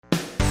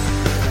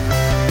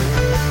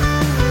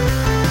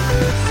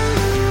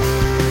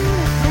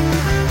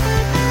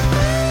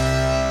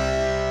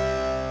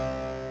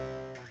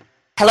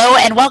Hello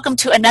and welcome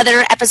to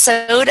another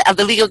episode of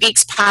the Legal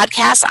Geeks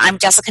podcast. I'm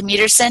Jessica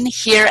Meterson,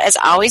 here as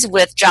always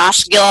with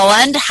Josh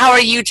Gilliland. How are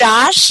you,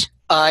 Josh?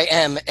 I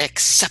am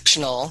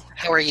exceptional.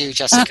 How are you,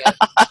 Jessica?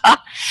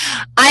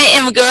 I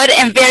am good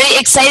and very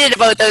excited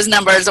about those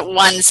numbers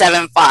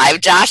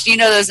 175. Josh, you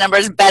know those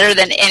numbers better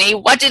than any.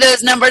 What do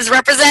those numbers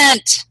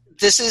represent?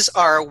 This is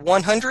our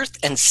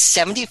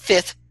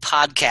 175th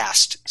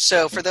podcast.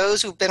 So for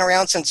those who've been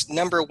around since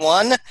number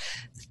one,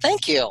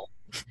 thank you.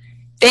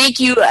 Thank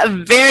you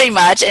very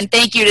much, and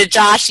thank you to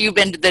Josh. You've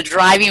been the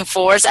driving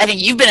force. I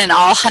think you've been in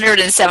all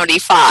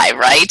 175,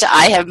 right?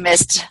 I have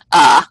missed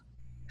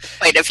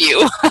quite a few.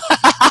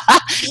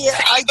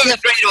 Yeah, I'm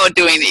great about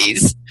doing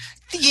these.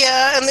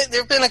 Yeah, and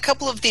there have been a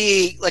couple of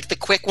the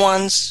quick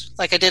ones.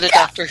 Like I did a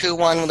Doctor Who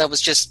one that was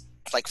just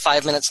like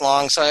 5 minutes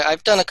long. So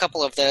I've done a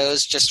couple of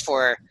those just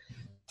for,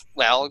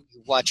 well,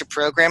 watch a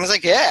program. It's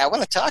like, yeah, I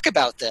want to talk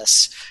about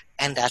this.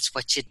 And that's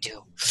what you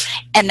do.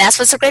 And that's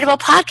what's so great about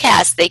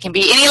podcasts. They can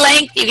be any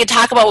length. You can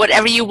talk about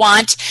whatever you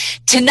want.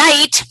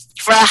 Tonight,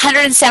 for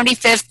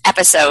 175th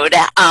episode,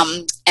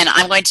 and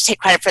I'm going to take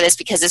credit for this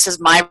because this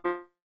is my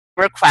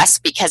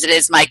request, because it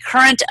is my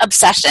current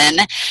obsession.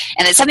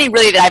 And it's something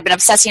really that I've been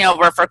obsessing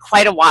over for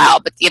quite a while.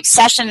 But the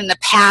obsession in the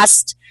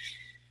past,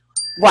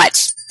 3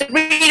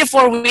 to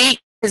 4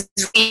 weeks,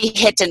 we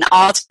hit an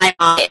all-time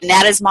high, and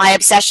that is my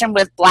obsession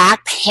with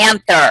Black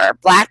Panther.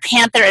 Black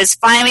Panther is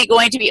finally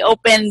going to be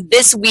open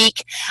this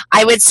week.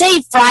 I would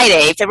say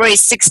Friday, February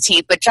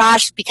 16th, but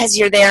Josh, because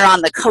you're there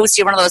on the coast,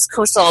 you're one of those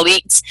coastal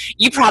elites,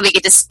 you probably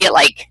get to see it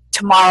like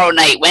tomorrow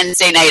night,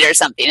 Wednesday night or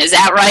something. Is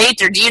that right?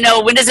 Or do you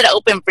know, when does it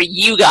open for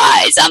you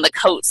guys on the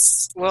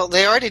coast? Well,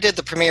 they already did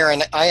the premiere,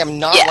 and I am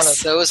not one of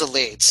those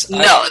elites.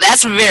 No,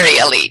 that's very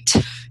elite.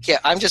 Yeah,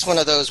 I'm just one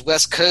of those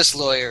West Coast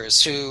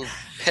lawyers who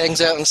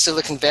hangs out in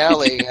Silicon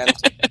Valley, and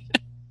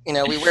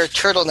we wear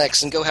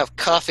turtlenecks and go have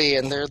coffee,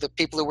 and they're the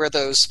people who wear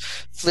those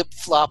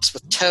flip-flops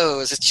with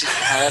toes. It's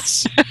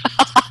just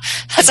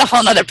that's a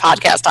whole other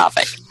podcast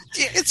topic.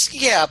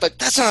 But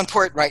that's not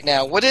important right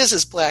now. What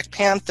is Black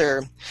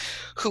Panther,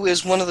 who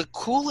is one of the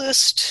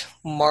coolest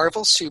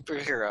Marvel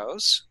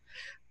superheroes,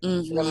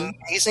 an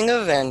amazing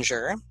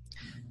Avenger.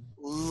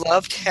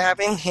 Loved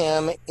having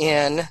him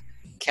in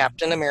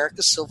Captain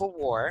America: Civil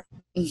War.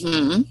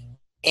 Mm-hmm.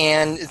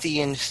 And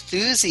the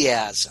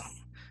enthusiasm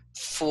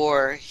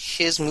for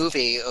his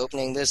movie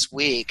opening this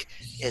week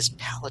is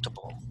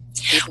palatable.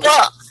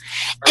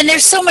 And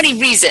there's so many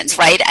reasons,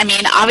 right? I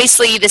mean,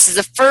 obviously, this is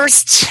the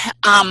first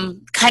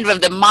kind of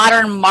the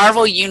modern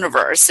Marvel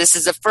universe. This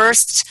is the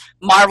first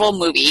Marvel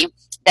movie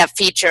that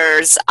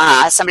features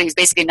somebody who's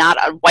basically not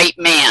a white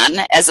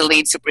man as a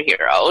lead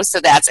superhero,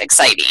 so that's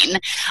exciting.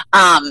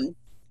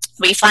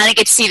 We finally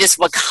get to see this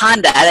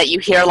Wakanda that you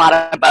hear a lot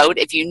about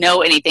if you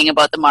know anything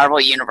about the Marvel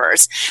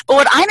Universe. But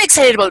what I'm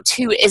excited about,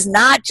 too, is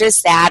not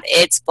just that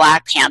it's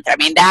Black Panther. I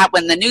mean, that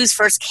when the news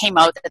first came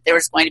out that there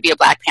was going to be a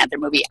Black Panther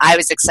movie, I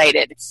was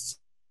excited.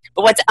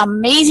 But what's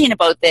amazing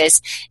about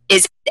this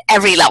is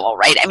every level,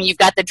 right? I mean, you've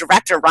got the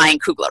director, Ryan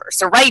Coogler.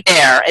 So right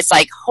there, it's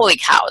like, holy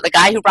cow, the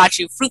guy who brought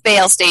you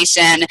Fruitvale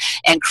Station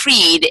and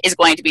Creed is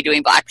going to be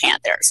doing Black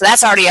Panther. So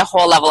that's already a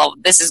whole level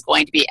of this is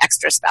going to be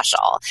extra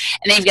special.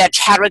 And then you've got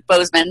Chadwick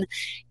Boseman,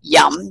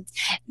 yum.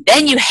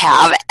 Then you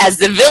have, as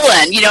the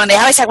villain, and they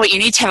always talk about you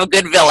need to have a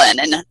good villain.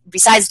 And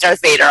besides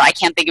Darth Vader, I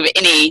can't think of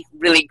any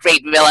really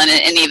great villain in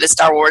any of the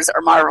Star Wars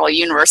or Marvel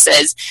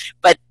universes.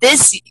 But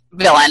this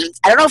villain,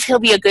 I don't know if he'll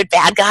be a good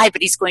bad guy,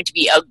 but he's going to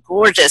be a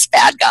gorgeous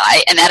bad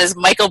guy. And that is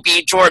Michael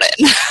B. Jordan,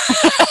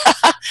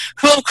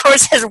 who, of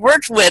course, has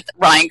worked with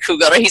Ryan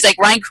Coogler. He's like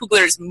Ryan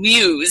Coogler's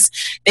muse.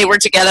 They were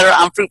together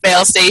on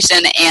Fruitvale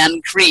Station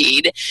and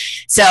Creed.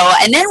 So,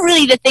 and then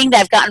really the thing that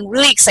I've gotten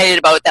really excited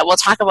about that we'll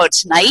talk about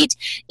tonight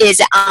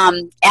is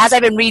as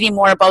I've been reading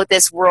more about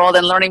this world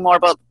and learning more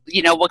about,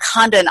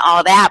 Wakanda and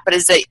all that, but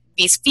is that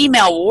these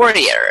female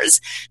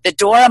warriors, the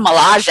Dora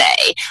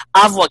Milaje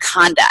of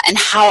Wakanda, and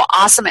how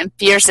awesome and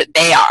fierce that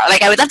they are.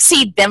 Like, I would love to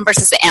see them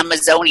versus the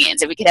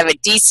Amazonians. If we could have a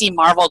DC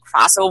Marvel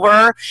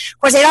crossover, of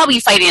course, they'd all be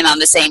fighting on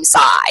the same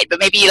side, but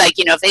maybe,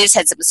 if they just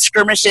had some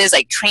skirmishes,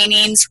 like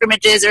training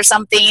scrimmages or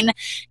something,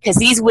 because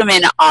these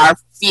women are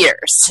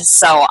fierce.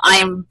 So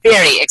I'm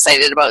very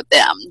excited about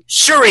them.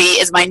 Shuri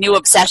is my new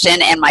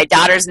obsession and my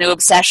daughter's new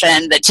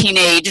obsession, the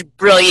teenage,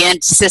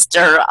 brilliant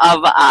sister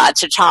of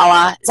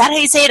T'Challa. Is that how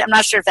you say it? I'm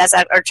not sure if that's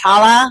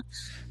T'Challa.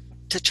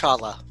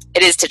 T'Challa.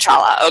 It is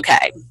T'Challa.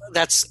 Okay.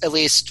 That's at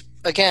least,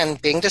 again,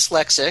 being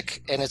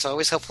dyslexic, and it's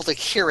always helpful to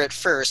hear it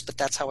first, but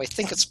that's how I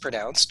think it's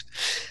pronounced.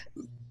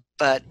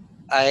 But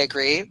I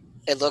agree.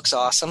 It looks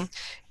awesome.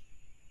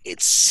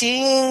 It's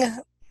seeing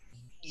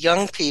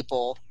young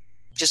people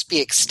just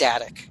be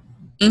ecstatic.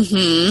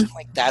 Mm-hmm.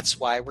 Like, that's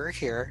why we're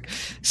here.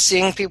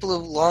 Seeing people who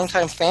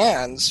longtime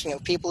fans,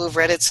 people who've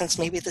read it since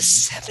maybe the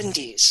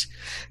 70s.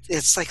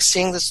 It's like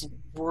seeing this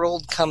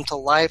world come to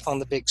life on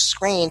the big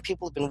screen.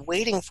 People have been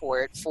waiting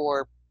for it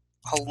for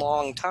a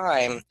long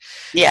time.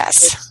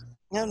 Yes.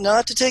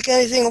 Not to take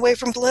anything away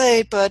from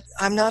Blade, but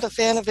I'm not a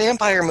fan of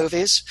vampire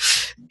movies.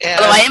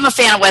 Although I am a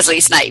fan of Wesley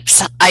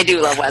Snipes. I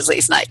do love Wesley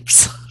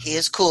Snipes. He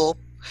is cool.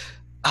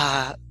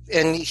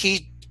 And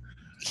he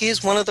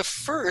is one of the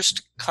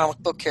first comic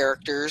book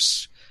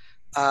characters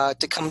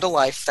to come to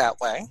life that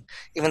way,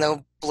 even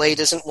though Blade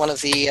isn't one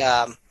of the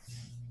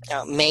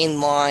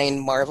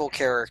mainline Marvel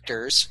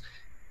characters,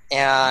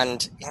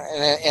 and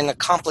a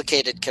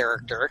complicated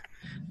character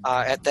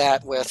at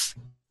that, with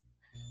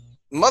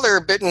mother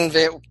bitten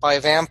by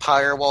a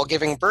vampire while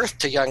giving birth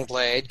to young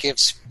Blade,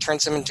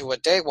 turns him into a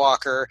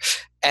daywalker.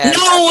 And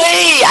no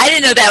way! I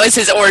didn't know that was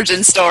his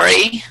origin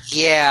story.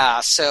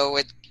 Yeah, so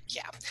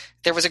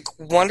there was a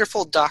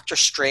wonderful Doctor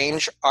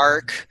Strange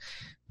arc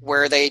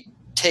where they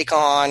take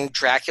on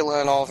Dracula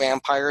and all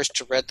vampires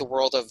to rid the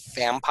world of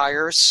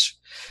vampires.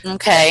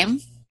 Okay.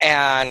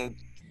 And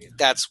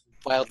that's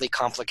wildly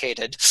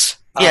complicated.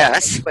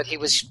 Yes. But he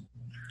was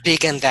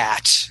big in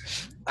that.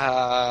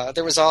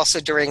 There was also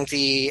during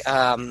the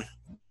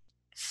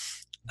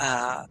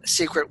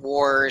Secret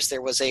Wars,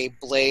 there was a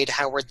Blade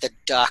Howard the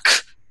Duck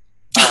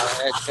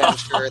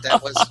adventure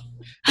that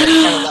kind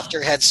of left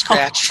her head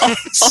scratched.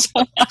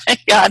 Oh my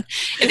God.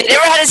 If they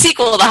never had a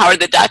sequel to Howard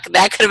the Duck,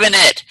 that could have been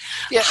it.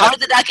 Yeah. Howard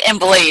the Duck and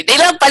Blade. They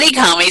love buddy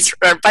comedies,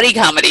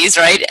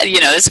 right?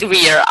 You know, this could be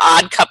your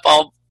odd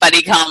couple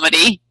buddy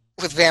comedy.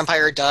 With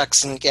vampire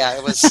ducks, and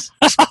it was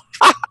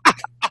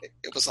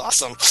it was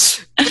awesome.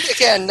 But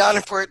again, not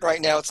important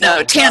right now. It's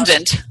not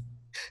tangent.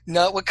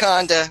 Not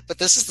Wakanda, but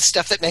this is the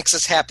stuff that makes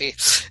us happy.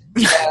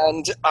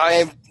 And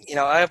I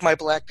have my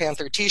Black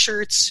Panther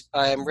t-shirts.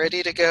 I'm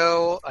ready to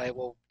go. I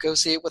will go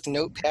see it with a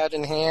notepad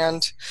in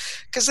hand.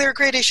 Because there are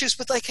great issues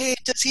with, like, hey,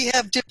 does he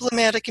have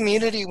diplomatic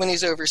immunity when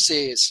he's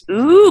overseas?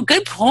 Ooh,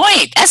 good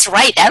point. That's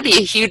right. That would be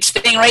a huge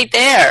thing right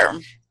there.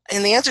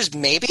 And the answer is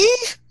maybe,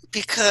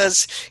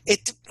 because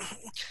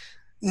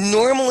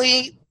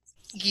normally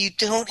you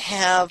don't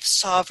have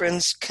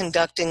sovereigns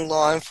conducting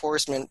law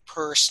enforcement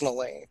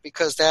personally,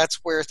 because that's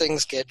where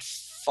things get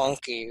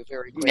funky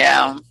very quickly.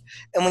 Yeah.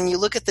 And when you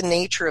look at the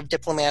nature of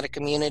diplomatic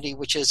immunity,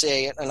 which is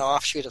an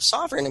offshoot of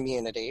sovereign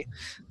immunity,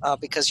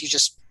 because you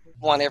just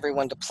want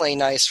everyone to play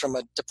nice from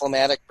a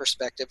diplomatic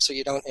perspective so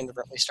you don't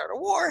inadvertently start a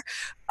war,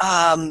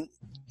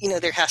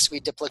 there has to be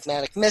a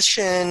diplomatic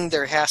mission.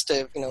 There has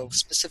to,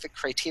 specific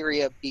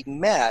criteria be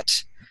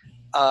met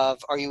of,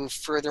 are you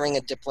furthering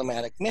a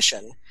diplomatic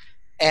mission?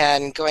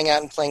 And going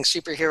out and playing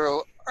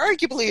superhero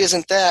arguably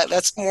isn't that.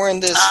 That's more in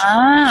this,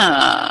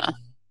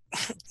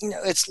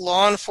 it's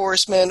law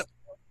enforcement,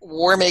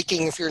 war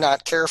making if you're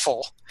not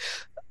careful.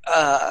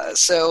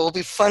 So it'll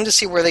be fun to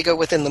see where they go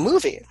within the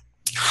movie.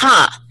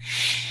 Huh.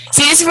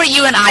 See, this is where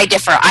you and I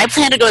differ. I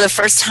plan to go the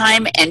first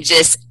time and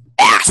just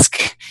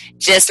bask.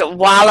 Just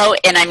wallow,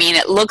 and I mean,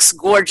 it looks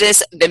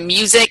gorgeous. The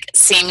music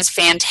seems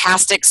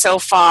fantastic so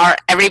far.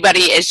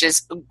 Everybody is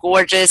just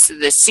gorgeous.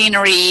 The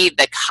scenery,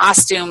 the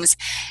costumes,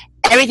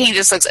 everything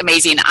just looks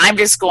amazing. I'm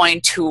just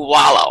going to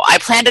wallow. I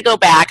plan to go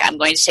back. I'm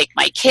going to take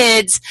my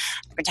kids.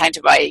 I've been trying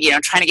to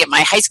get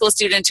my high school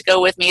student to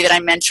go with me that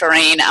I'm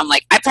mentoring. I'm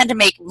like, I plan to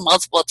make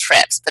multiple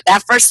trips, but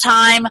that first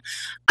time,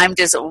 I'm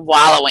just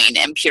wallowing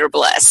in pure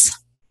bliss.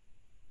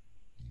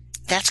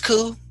 That's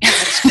cool.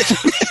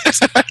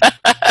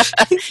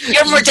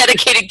 You're a more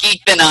dedicated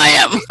geek than I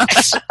am.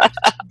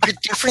 We're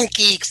different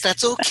geeks.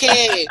 That's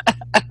okay.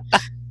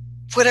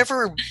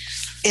 Whatever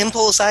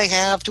impulse I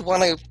have to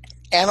want to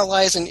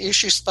analyze an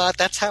issue spot,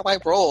 that's how I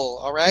roll,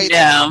 all right?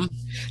 Yeah.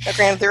 Now,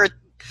 granted,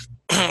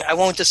 I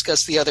won't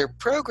discuss the other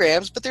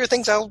programs, but there are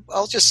things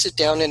I'll just sit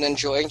down and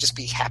enjoy and just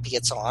be happy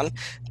it's on.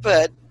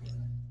 But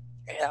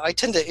I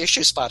tend to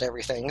issue spot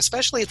everything,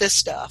 especially this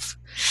stuff,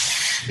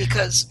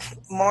 because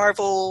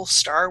Marvel,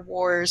 Star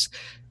Wars,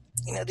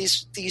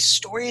 these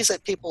stories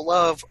that people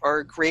love are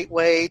a great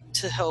way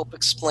to help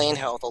explain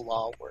how the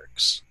law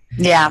works.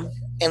 Yeah.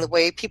 And the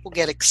way people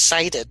get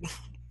excited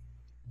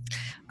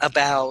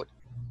about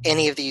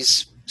any of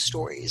these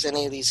stories,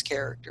 any of these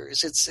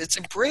characters, it's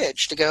a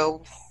bridge to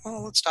go,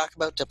 well, let's talk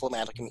about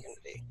diplomatic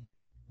immunity.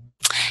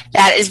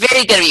 That is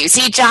very good of you.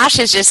 See, Josh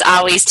is just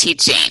always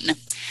teaching.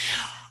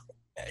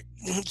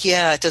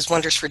 Yeah, it does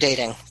wonders for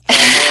dating.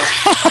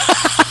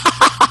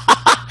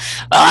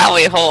 Well, that'll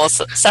be a whole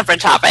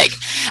separate topic.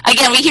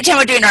 Again, we keep talking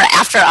about doing our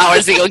After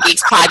Hours Legal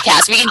Geeks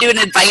podcast. We can do an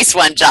advice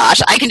one,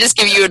 Josh. I can just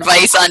give you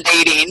advice on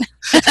dating.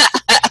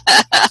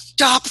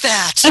 Stop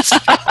that!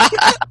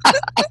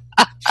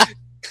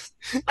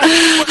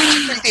 Why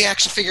did you bring the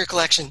action figure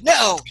collection?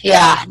 No!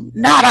 Yeah,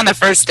 not on the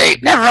first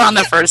date. Never on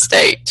the first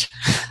date.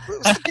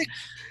 It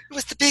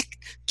was the big,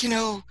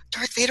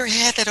 Darth Vader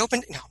head that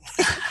opened. No.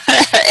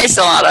 It's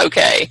still not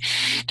okay.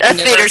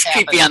 Darth Vader's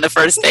creepy on the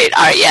first date.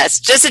 All right, yes.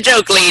 Just a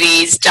joke,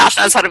 ladies. Josh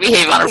knows how to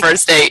behave on a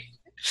first date.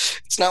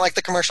 It's not like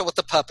the commercial with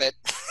the puppet.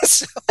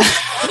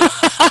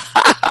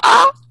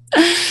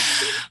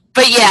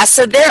 But yeah,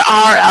 so there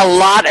are a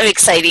lot of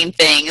exciting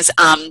things.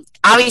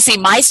 Obviously,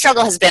 my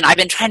struggle has been, I've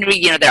been trying to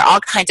read, there are all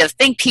kinds of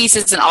think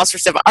pieces and all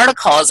sorts of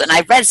articles, and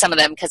I've read some of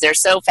them because they're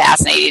so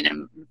fascinating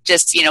and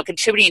just,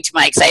 contributing to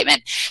my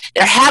excitement.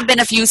 There have been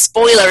a few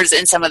spoilers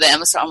in some of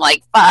them, so I'm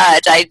like,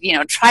 fudge. I,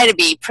 try to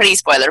be pretty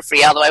spoiler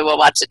free, although I will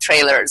watch the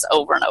trailers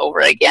over and over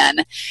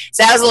again.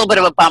 So that was a little bit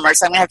of a bummer.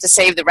 So I'm going to have to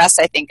save the rest,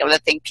 I think, of the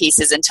think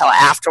pieces until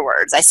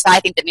afterwards. I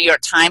think the New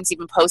York Times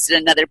even posted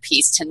another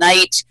piece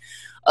tonight.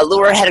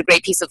 Allure had a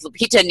great piece with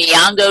Lupita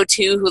Nyong'o,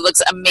 too, who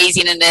looks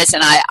amazing in this,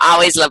 and I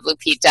always love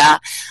Lupita.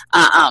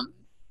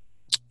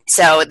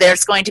 So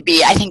there's going to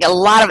be, I think, a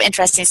lot of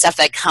interesting stuff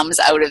that comes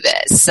out of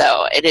this.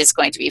 So it is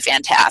going to be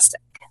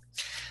fantastic.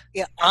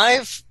 Yeah,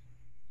 I've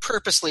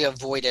purposely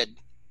avoided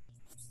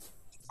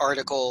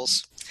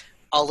articles.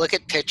 I'll look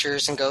at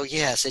pictures and go,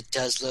 yes, it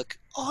does look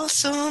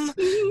awesome,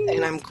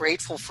 and I'm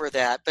grateful for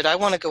that, but I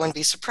want to go and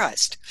be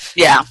surprised.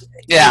 Yeah.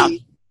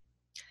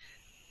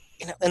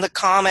 In the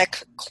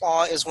comic,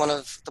 Claw is one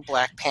of the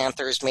Black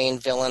Panther's main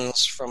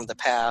villains from the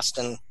past,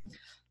 and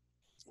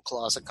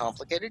Claw's a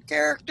complicated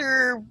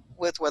character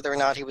with whether or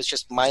not he was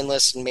just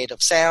mindless and made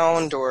of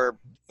sound, or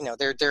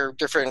there are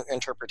different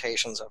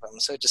interpretations of him.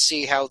 So to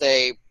see how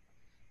they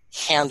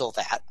handle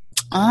that,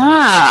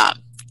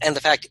 and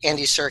the fact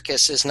Andy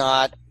Serkis is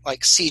not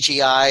like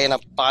CGI in a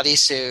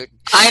bodysuit.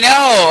 I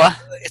know.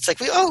 It's like,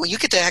 you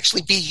get to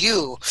actually be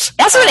you.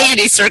 That's what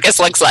Andy Serkis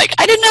looks like.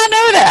 I did not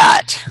know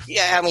that.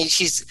 Yeah, I mean,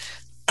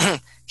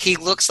 he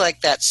looks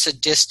like that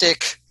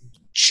sadistic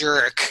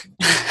jerk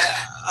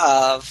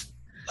of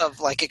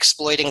like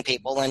exploiting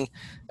people. And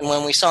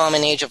when we saw him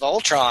in Age of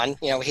Ultron,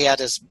 he had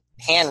his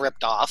hand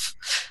ripped off,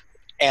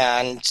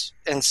 and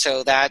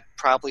so that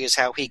probably is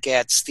how he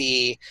gets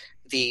the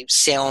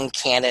sound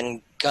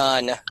cannon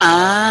gun.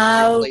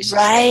 Oh,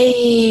 right.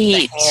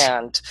 The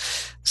hand.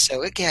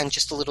 So again,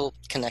 just a little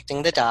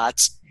connecting the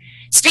dots.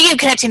 Speaking of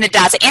connecting the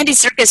dots, Andy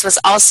Serkis was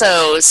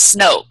also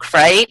Snoke,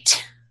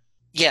 right?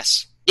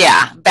 Yes.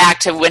 Yeah, back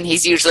to when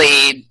he's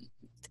usually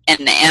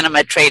an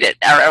animated,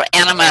 or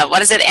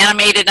what is it?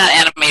 Animated, not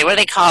animated. What do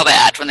they call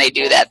that when they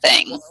do that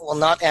thing? Well,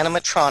 not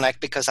animatronic,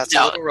 because that's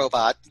a little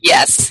robot.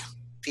 Yes.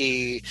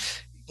 With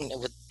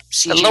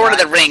CGI. The Lord of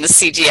the Rings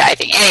CGI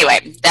thing.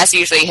 Anyway, that's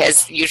usually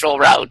his usual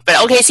route.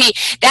 But okay, see,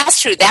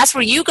 that's true. That's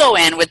where you go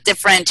in with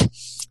different,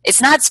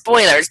 it's not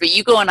spoilers, but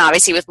you go in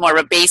obviously with more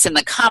of a base in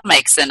the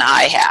comics than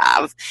I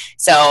have.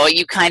 So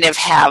you kind of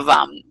have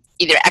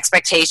either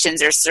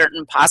expectations or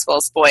certain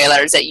possible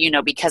spoilers that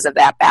because of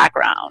that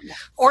background.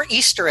 Or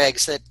Easter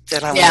eggs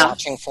that I'm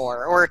watching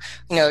for. Or,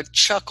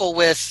 chuckle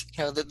with,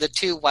 the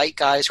two white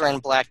guys who are in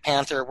Black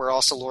Panther were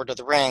also Lord of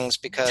the Rings,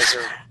 because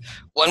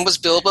one was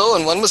Bilbo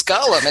and one was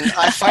Gollum, and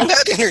I find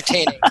that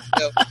entertaining.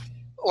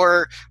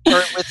 Or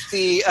with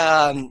the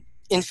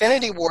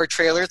Infinity War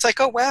trailer, it's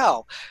like, oh,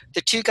 wow, the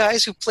two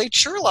guys who played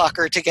Sherlock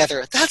are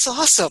together. That's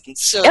awesome.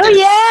 So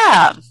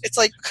it's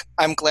like,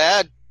 I'm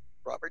glad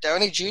Robert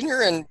Downey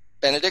Jr. and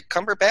Benedict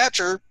Cumberbatch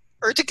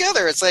are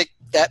together. It's like,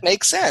 that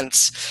makes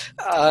sense.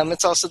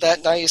 It's also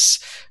that nice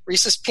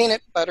Reese's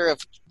peanut butter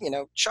of,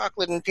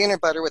 chocolate and peanut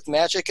butter with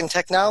magic and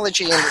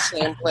technology in the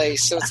same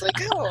place. So it's like,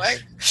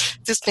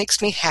 this makes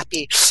me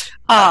happy.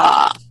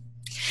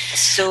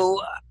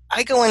 So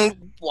I go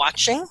in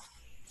watching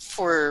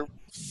for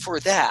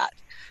that.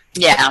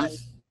 Yeah.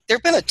 There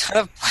have been a ton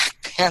of Black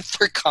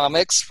Panther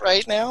comics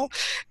right now,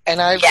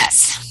 and I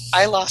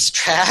lost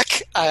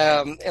track.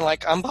 And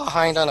I'm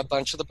behind on a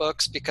bunch of the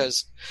books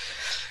because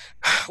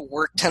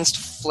work tends to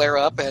flare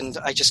up, and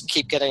I just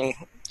keep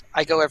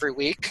I go every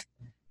week,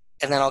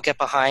 and then I'll get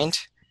behind,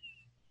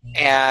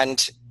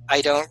 and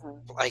I don't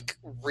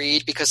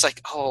read because I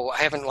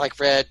haven't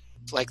read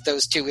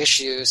those 2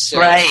 issues. So,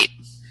 right.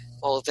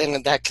 Well,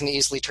 then that can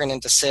easily turn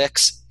into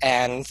 6,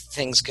 and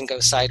things can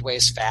go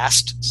sideways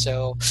fast.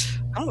 So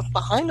I'm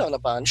behind on a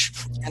bunch,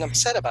 and I'm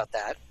upset about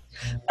that.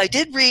 I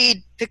did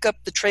pick up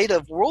the trade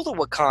of World of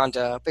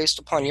Wakanda based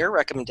upon your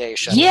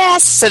recommendation.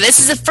 Yes, so this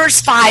is the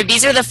first 5.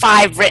 These are the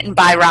 5 written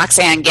by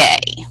Roxane Gay.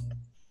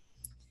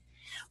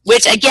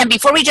 Which, again,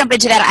 before we jump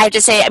into that, I have to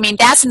say, I mean,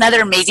 that's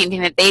another amazing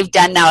thing that they've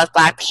done now with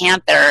Black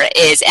Panther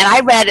is, and I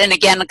read, and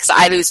again, because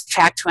I lose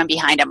track to I'm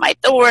behind on my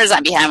Thors,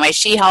 I'm behind my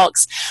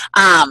She-Hulks,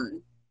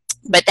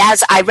 but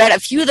I read a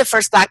few of the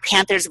first Black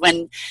Panthers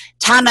when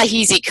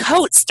Ta-Nehisi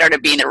Coates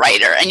started being the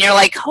writer, and you're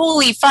like,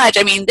 holy fudge,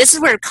 I mean, this is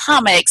where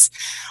comics,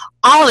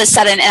 all of a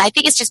sudden, and I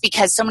think it's just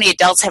because so many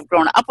adults have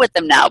grown up with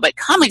them now, but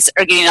comics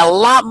are getting a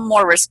lot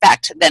more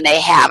respect than they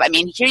have. I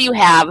mean, here you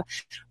have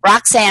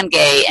Roxane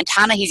Gay and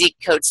Ta-Nehisi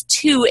Coates,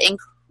 2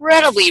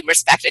 incredibly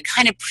respected,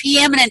 kind of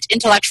preeminent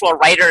intellectual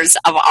writers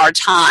of our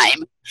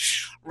time,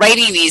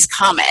 writing these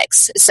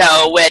comics.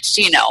 So, which,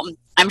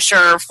 I'm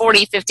sure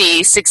 40,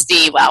 50,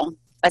 60, well,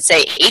 let's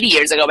say 80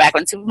 years ago, back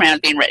when Superman was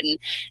being written,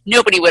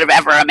 nobody would have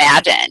ever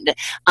imagined.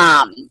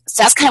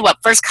 So that's kind of what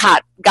first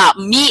got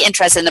me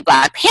interested in the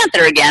Black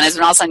Panther again, is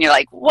when all of a sudden you're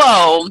like,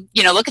 whoa,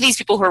 look at these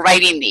people who are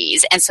writing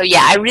these. And so,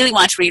 I really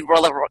want to read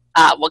World of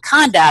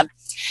Wakanda,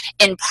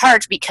 in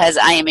part because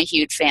I am a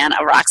huge fan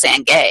of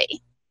Roxane Gay.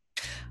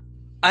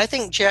 I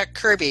think Jack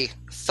Kirby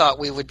thought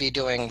we would be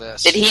doing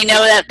this. Did he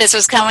know that this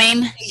was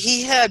coming?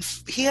 He had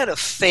a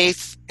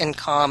faith in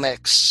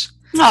comics.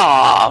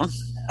 Aww.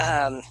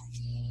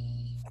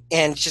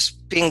 and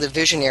just being the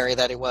visionary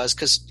that he was,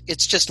 because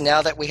it's just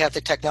now that we have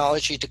the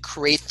technology to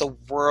create the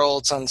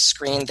worlds on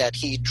screen that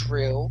he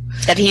drew,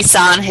 that he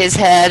saw in his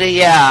head.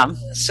 Yeah.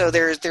 So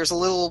there's a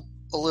little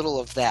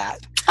of that.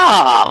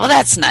 Oh, well,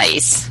 that's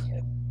nice.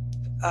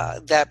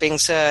 That being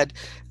said,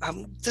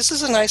 this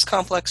is a nice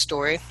complex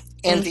story,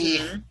 and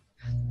the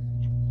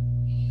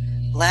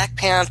Black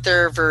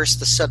Panther versus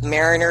the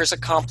Submariner is a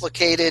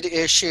complicated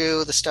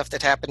issue. The stuff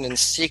that happened in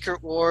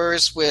Secret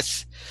Wars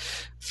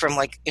from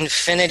like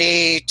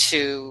Infinity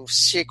to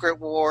Secret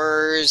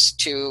Wars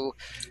to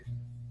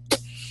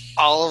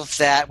all of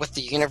that, with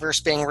the universe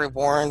being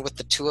reborn with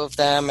the two of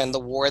them, and the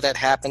war that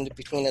happened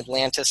between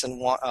Atlantis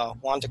and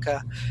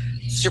Wandaka,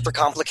 super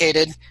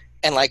complicated,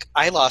 and like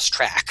I lost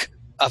track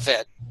of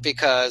it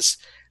because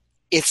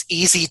it's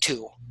easy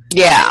to.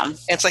 Yeah. And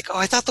it's like, oh,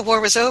 I thought the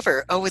war was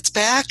over. Oh, it's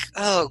back?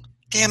 Oh,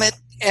 damn it.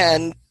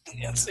 And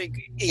it's like,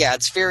 yeah,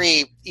 it's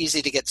very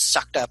easy to get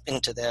sucked up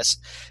into this,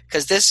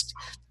 because this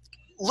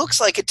looks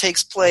like it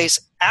takes place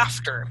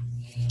after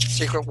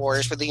Secret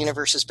Wars, where the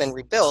universe has been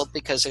rebuilt,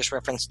 because there's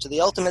reference to the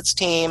Ultimates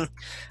team.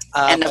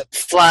 And the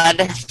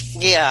flood.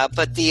 Yeah,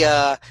 but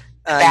the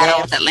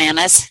Battle of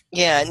Atlantis.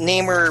 Yeah,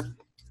 Namor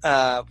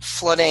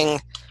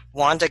flooding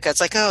Wandaka.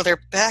 It's like, oh,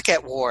 they're back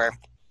at war.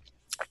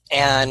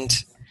 And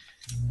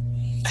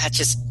that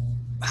just...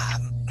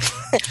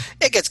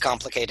 it gets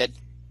complicated.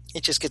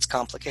 It just gets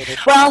complicated.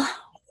 Well,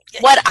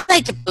 what I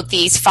liked about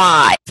these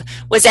 5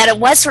 was that it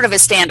was sort of a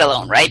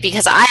standalone, right?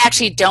 Because I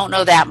actually don't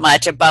know that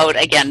much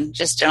about, again,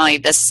 just generally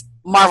this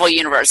Marvel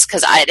Universe,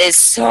 because it is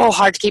so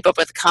hard to keep up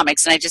with the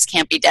comics, and I just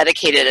can't be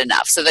dedicated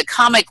enough. So the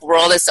comic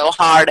world is so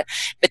hard.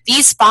 But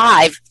these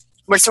 5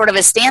 were sort of a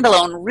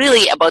standalone,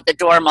 really, about the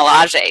Dora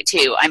Milaje,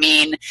 too. I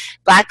mean,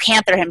 Black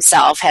Panther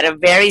himself had a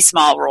very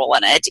small role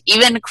in it.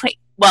 Even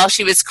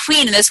she was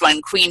queen in this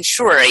one, Queen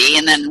Shuri,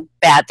 and then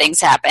bad things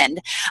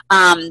happened.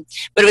 But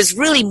it was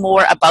really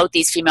more about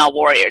these female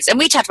warriors. And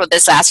we talked about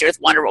this last year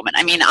with Wonder Woman.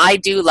 I mean, I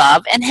do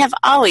love and have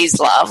always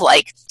loved,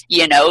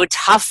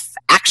 tough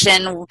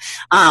action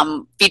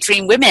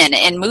featuring women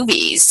in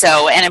movies.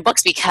 So, and in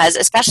books, because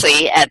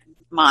especially at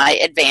my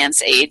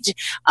advanced age,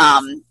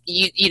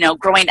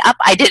 growing up,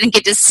 I didn't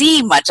get to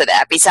see much of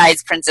that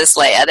besides Princess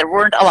Leia. There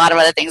weren't a lot of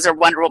other things, or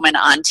Wonder Woman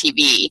on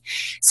TV.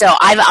 So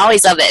I've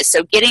always loved this.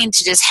 So getting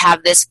to just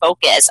have this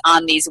focus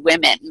on these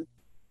women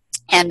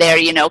and their,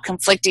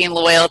 conflicting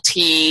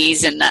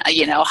loyalties and,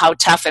 how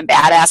tough and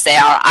badass they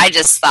are, I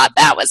just thought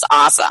that was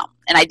awesome.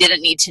 And I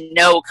didn't need to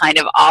know kind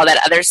of all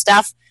that other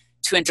stuff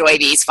to enjoy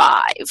these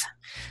 5.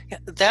 Yeah,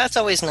 that's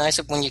always nice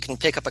when you can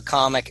pick up a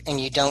comic and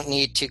you don't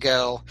need to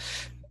go...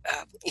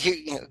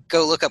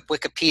 go look up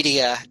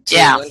Wikipedia to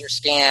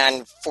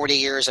understand 40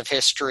 years of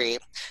history.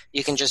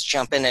 You can just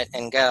jump in it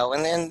and go,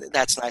 and then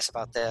that's nice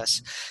about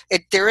this.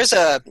 There is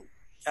a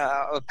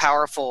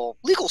powerful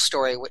legal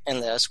story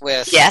in this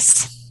with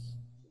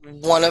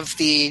one of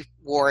the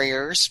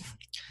warriors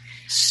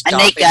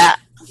stopping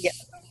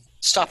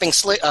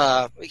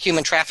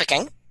human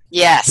trafficking.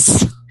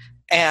 Yes,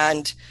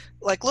 and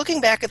like looking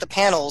back at the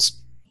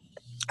panels,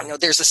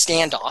 there's a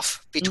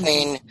standoff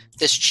between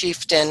this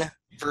chieftain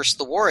versus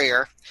the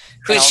warrior.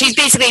 She's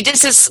basically,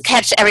 just to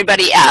catch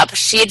everybody up,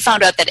 she had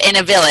found out that in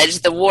a village,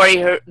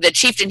 the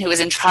chieftain who was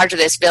in charge of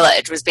this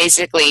village was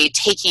basically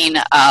taking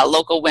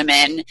local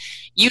women,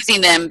 using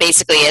them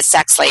basically as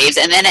sex slaves.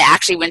 And then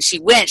actually when she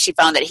went, she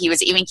found that he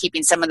was even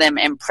keeping some of them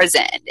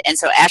imprisoned. And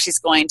so as she's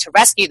going to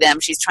rescue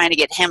them, she's trying to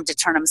get him to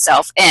turn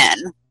himself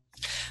in.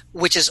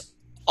 Which is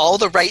all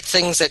the right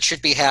things that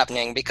should be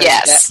happening,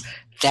 because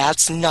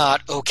that's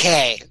not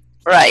okay.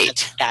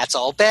 Right. That's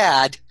all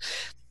bad.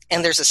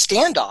 And there's a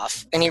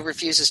standoff, and he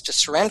refuses to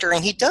surrender,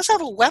 and he does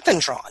have a weapon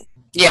drawn.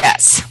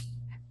 Yes.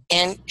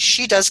 And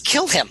she does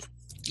kill him.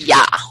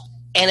 Yeah.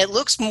 And it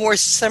looks more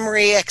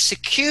summary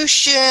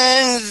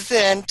execution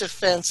than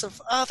defense of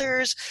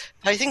others.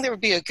 I think there would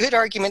be a good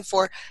argument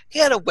for he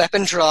had a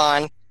weapon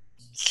drawn.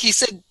 He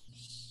said,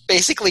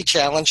 basically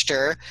challenged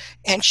her,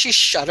 and she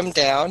shut him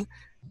down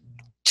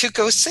to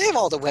go save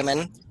all the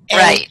women.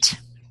 Right.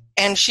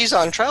 And she's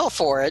on trial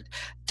for it.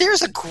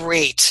 There's a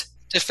great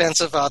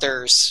defense of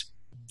others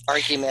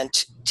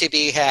argument to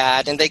be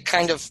had, and they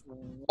kind of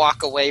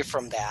walk away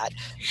from that.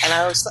 And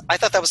I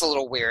thought that was a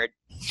little weird.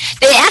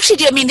 They actually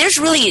do. I mean,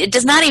 it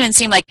does not even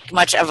seem like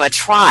much of a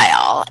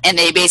trial. And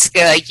they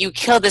basically you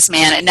killed this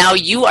man and now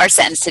you are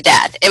sentenced to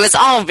death. It was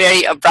all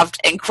very abrupt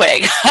and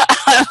quick.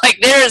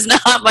 There is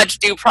not much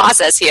due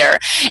process here.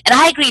 And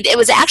I agreed. It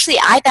was actually,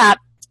 I thought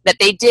that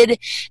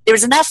there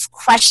was enough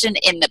question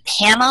in the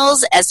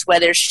panels as to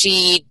whether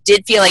she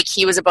did feel like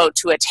he was about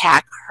to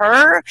attack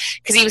her,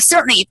 because he was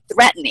certainly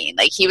threatening.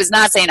 Like, he was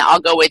not saying, I'll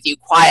go with you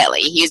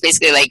quietly. He was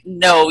basically like,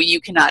 no, you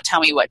cannot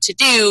tell me what to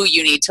do.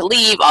 You need to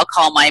leave. I'll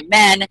call my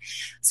men.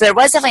 So there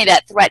was definitely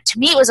that threat. To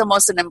me, it was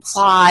almost an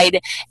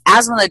implied,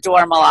 as one of the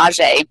Dora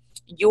Milaje,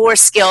 your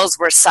skills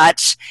were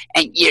such,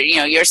 and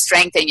your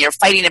strength and your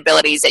fighting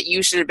abilities, that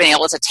you should have been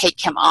able to take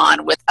him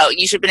on without,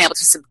 you should have been able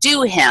to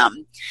subdue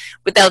him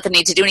without the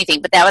need to do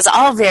anything. But that was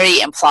all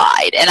very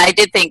implied. And I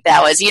did think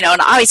that was,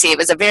 and obviously it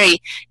was a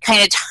very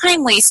kind of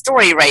timely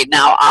story right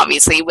now,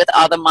 obviously, with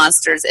all the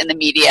monsters in the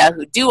media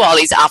who do all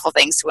these awful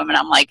things to women.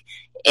 I'm like,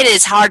 it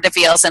is hard to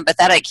feel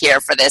sympathetic here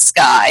for this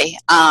guy.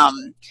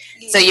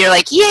 So you're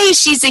like, yay,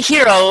 she's a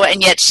hero,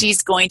 and yet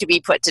she's going to be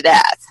put to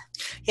death.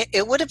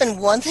 It would have been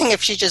one thing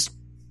if she just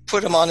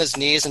put him on his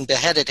knees and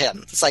beheaded him.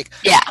 It's like,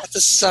 that's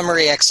a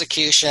summary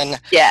execution.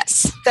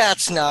 Yes.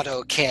 That's not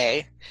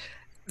okay.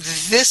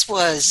 This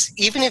was,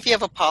 even if you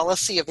have a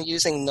policy of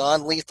using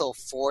non-lethal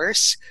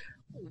force,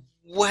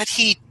 what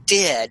he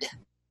did,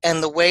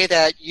 and the way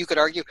that you could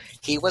argue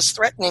he was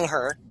threatening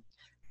her,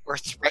 or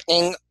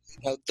threatening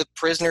the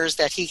prisoners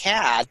that he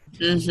had,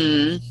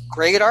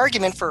 great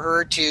argument for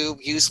her to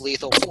use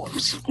lethal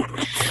force.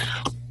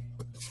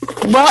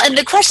 Well, and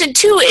the question,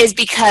 too, is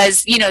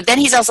because, then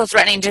he's also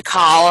threatening to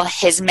call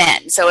his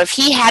men. So if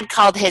he had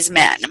called his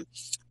men,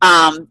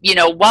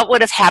 what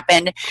would have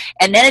happened?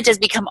 And then it does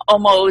become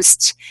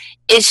almost,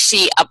 is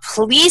she a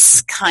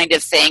police kind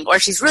of thing, or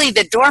she's really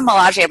the Dora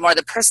Milaje, more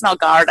the personal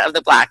guard of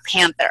the Black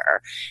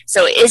Panther?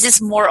 So is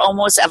this more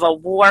almost of a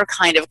war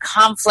kind of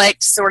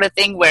conflict sort of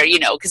thing where,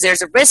 because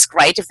there's a risk,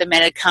 right, if the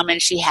men had come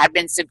and she had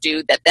been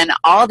subdued, that then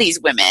all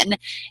these women,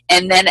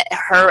 and then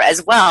her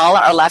as well,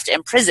 are left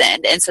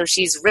imprisoned. And so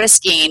she's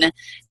risking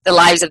the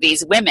lives of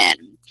these women.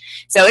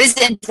 So it is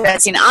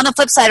interesting. On the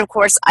flip side, of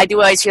course, I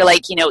do always feel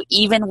like,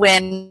 even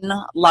when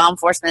law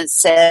enforcement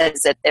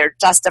says that they're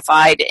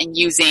justified in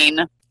using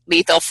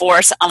lethal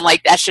force, I'm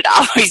like, that should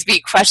always be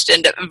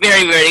questioned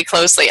very, very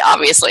closely,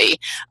 obviously,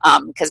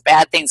 because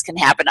bad things can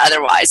happen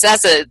otherwise. So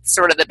that's a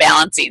sort of the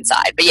balancing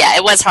side. But yeah,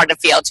 it was hard to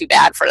feel too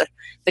bad for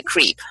the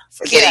creep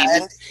for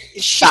getting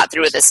shot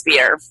through with a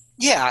spear.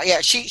 Yeah,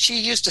 she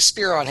used a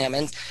spear on him,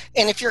 and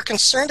if you're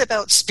concerned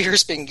about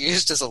spears being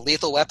used as a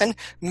lethal weapon,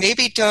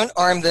 maybe don't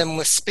arm them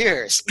with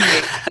spears.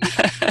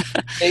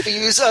 Maybe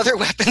use other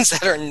weapons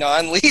that are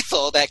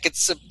non-lethal that could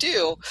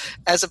subdue,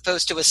 as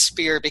opposed to a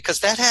spear, because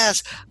that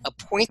has a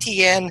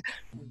pointy end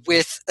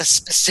with a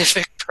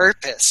specific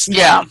purpose.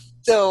 Yeah.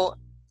 So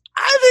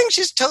I think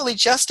she's totally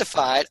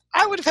justified.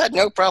 I would have had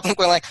no problem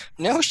going like,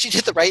 no, she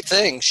did the right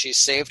thing. She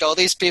saved all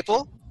these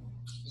people.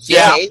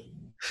 Yay.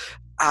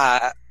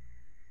 Yeah.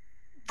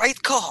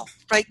 Right call.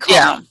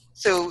 Yeah.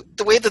 So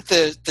the way that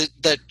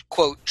the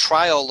quote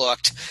trial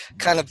looked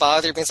kind of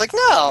bothered me. It's like,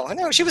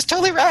 no, she was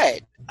totally right.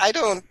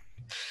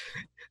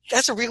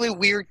 That's a really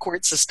weird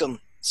court system.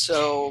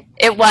 So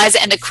it was,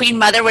 and the Queen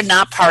Mother would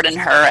not pardon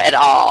her at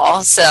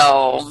all.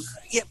 So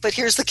yeah, but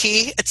here's the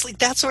key. It's like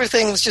that sort of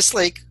thing was just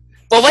like,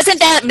 well, wasn't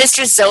that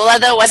Mr. Zola,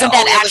 though? Wasn't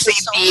that actually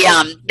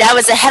that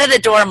was the head of the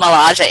Dora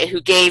Milaje who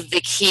gave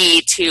the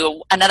key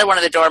to another one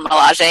of the Dora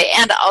Milaje,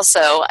 and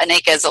also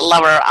Aneka's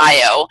lover,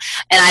 Io.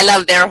 And I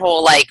love their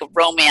whole,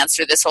 romance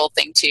through this whole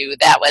thing, too.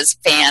 That was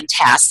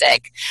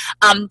fantastic.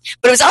 But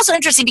it was also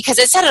interesting because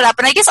it set it up,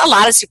 and I guess a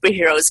lot of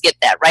superheroes get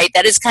that, right?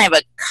 That is kind of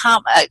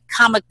a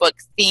comic book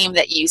theme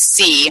that you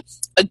see.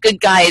 A good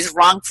guy is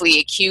wrongfully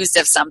accused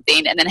of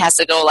something and then has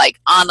to go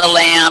on the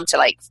lam to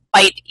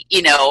fight,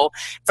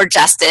 for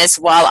justice,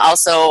 while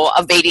also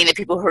evading the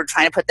people who are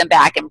trying to put them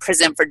back in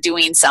prison for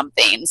doing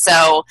something.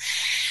 So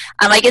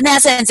in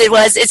that sense,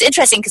 it's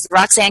interesting because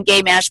Roxane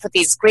Gay managed to put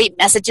these great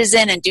messages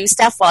in and do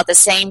stuff, while at the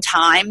same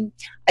time,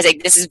 I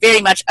think this is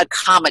very much a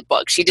comic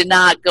book. She did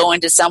not go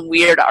into some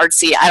weird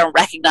artsy, I don't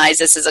recognize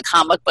this as a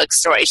comic book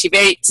story. She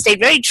stayed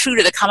very true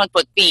to the comic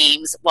book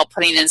themes while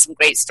putting in some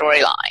great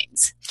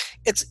storylines.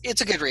 It's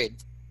a good read.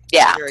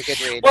 Yeah. It's a very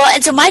good read. Well,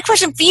 and so my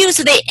question for you,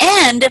 so they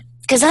end,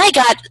 because I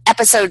got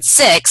episode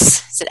 6.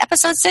 Is it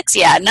episode 6?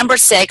 Yeah, number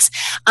 6.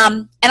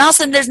 And all of a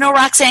sudden there's no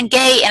Roxane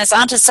Gay, and it's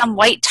onto some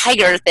white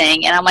tiger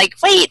thing. And I'm like,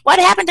 wait, what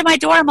happened to my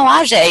Dora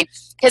Milaje?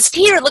 Because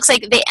here it looks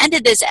like they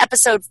ended this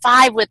episode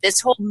 5 with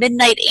this whole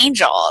Midnight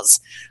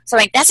Angels. So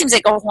that seems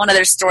like a whole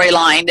other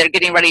storyline they're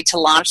getting ready to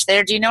launch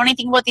there. Do you know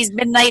anything about these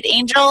Midnight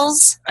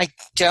Angels? I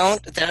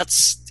don't.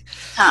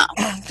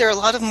 There are a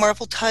lot of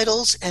Marvel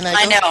titles, and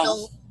I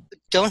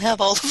don't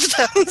have all of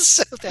them,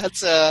 so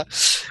that's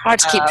hard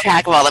to keep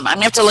track of all of them. I'm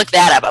gonna have to look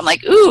that up. I'm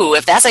like, ooh,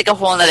 if that's a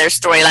whole other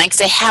storyline, because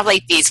they have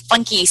these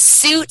funky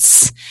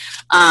suits.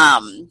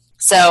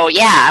 So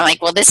yeah, I'm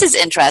like, well, this is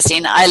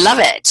interesting. I love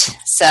it.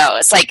 So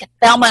it's like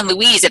Thelma and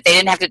Louise if they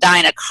didn't have to die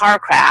in a car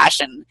crash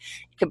and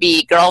could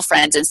be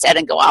girlfriends instead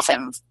and go off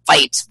and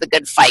fight the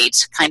good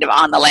fight, kind of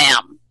on the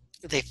lam.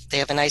 They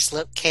have a nice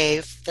little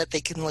cave that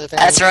they can live in.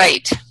 That's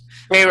right.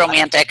 Very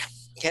romantic.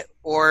 Yeah,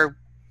 or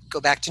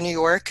go back to New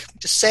York.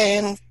 Just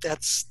saying,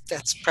 that's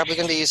probably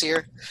going to be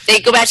easier. They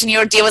go back to New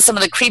York, deal with some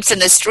of the creeps in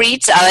the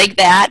streets. I like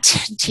that.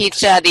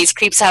 Teach these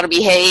creeps how to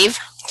behave.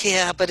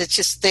 Yeah, but it's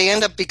just they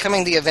end up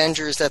becoming the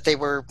Avengers that they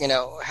were,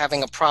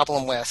 having a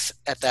problem with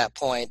at that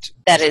point.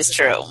 That is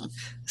true.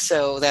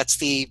 So that's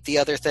the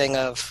other thing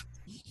of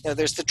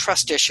there's the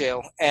trust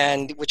issue,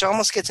 and which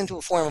almost gets into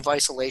a form of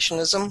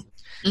isolationism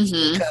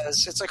Mm-hmm.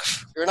 because it's like,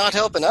 you're not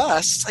helping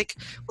us. It's like,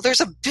 well, there's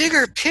a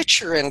bigger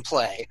picture in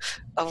play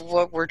of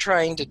what we're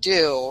trying to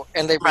do,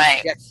 and they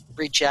Right.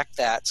 reject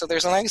that. So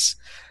there's a nice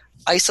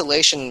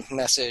isolation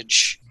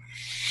message,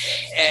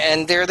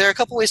 and there are a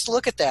couple ways to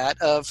look at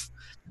that. Of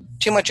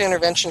too much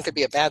intervention could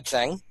be a bad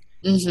thing.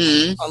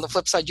 Mm-hmm. On the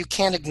flip side, you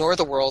can't ignore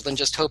the world and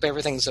just hope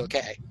everything's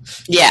okay.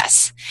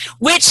 Yes,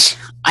 which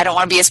I don't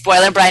want to be a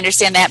spoiler, but I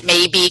understand that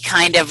may be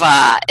kind of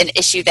an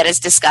issue that is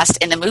discussed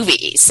in the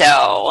movie.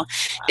 So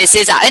this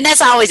is, and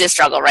that's always a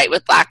struggle, right,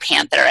 with Black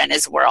Panther and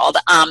his world,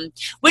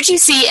 which you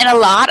see in a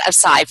lot of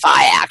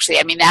sci-fi. Actually,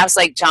 I mean, that was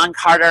like John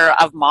Carter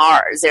of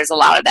Mars. There's a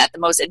lot of that. The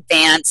most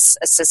advanced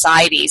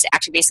societies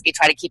actually basically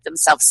try to keep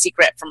themselves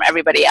secret from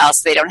everybody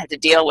else. So they don't have to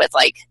deal with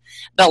like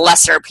the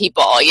lesser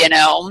people, you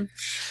know.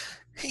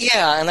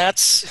 Yeah, and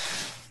that's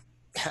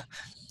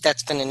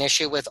been an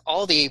issue with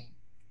all the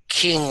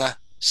king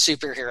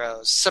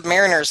superheroes.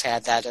 Submariners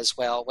had that as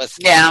well, with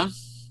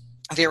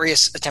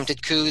various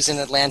attempted coups in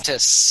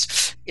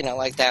Atlantis,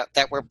 like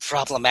that were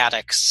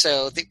problematic.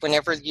 So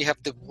whenever you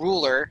have the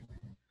ruler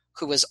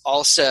who is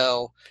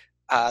also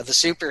the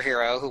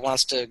superhero who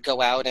wants to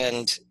go out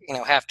and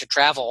have to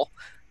travel,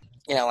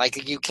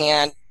 like you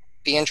can't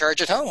be in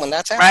charge at home when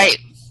that's happening. Right.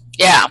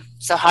 Yeah.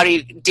 So how do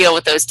you deal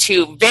with those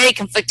two very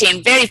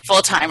conflicting, very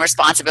full-time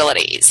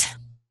responsibilities?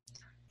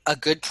 A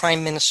good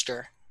prime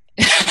minister.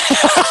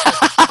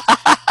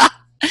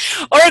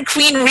 Or a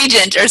queen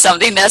regent or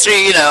something. That's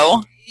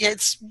where,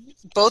 It's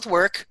both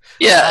work.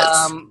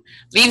 Yes.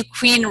 Leave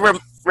Queen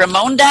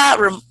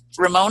Ramonda.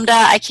 Ramonda,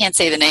 I can't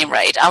say the name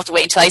right. I'll have to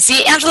wait until I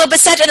see Angela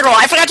Bassett in the role.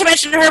 I forgot to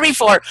mention her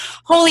before.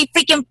 Holy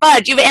freaking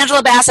fudge. You have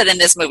Angela Bassett in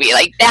this movie.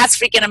 Like, that's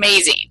freaking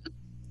amazing.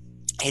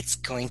 It's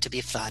going to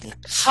be fun.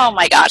 Oh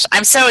my gosh,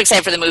 I'm so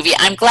excited for the movie.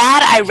 I'm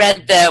glad I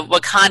read the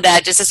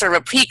Wakanda, just as sort of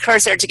a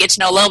precursor to get to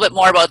know a little bit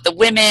more about the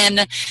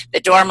women, the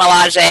Dora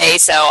Milaje.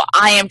 So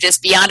I am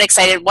just beyond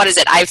excited. What is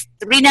it? I have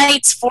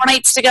 4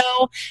 nights to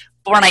go.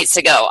 4 nights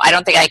to go. I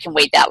don't think I can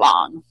wait that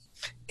long.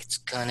 It's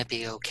going to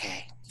be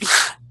okay.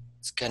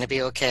 It's going to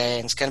be okay,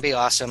 and it's going to be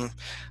awesome.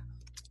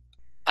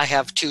 I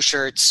have 2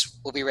 shirts.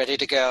 We'll be ready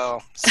to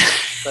go.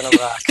 It's going to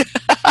rock.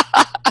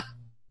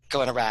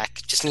 Go in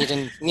Iraq. Just need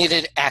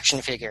an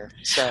action figure.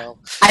 So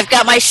I've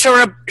got my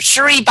Shuri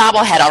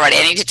bobblehead already.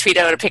 I need to tweet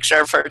out a picture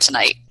of her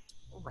tonight.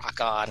 Rock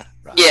on.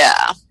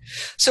 Yeah.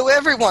 So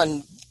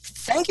everyone,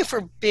 thank you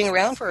for being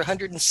around for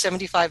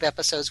 175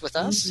 episodes with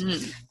us.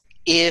 Mm-hmm.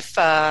 If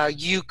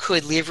you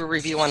could leave a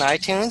review on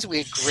iTunes,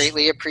 we'd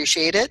greatly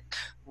appreciate it.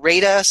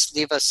 Rate us,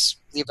 leave us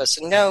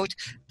a note.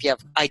 If you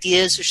have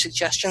ideas or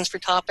suggestions for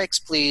topics,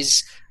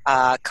 please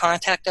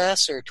contact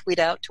us or tweet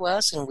out to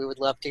us, and we would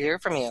love to hear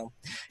from you.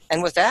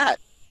 And with that,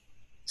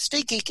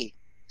 stay geeky.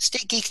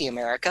 Stay geeky,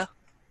 America.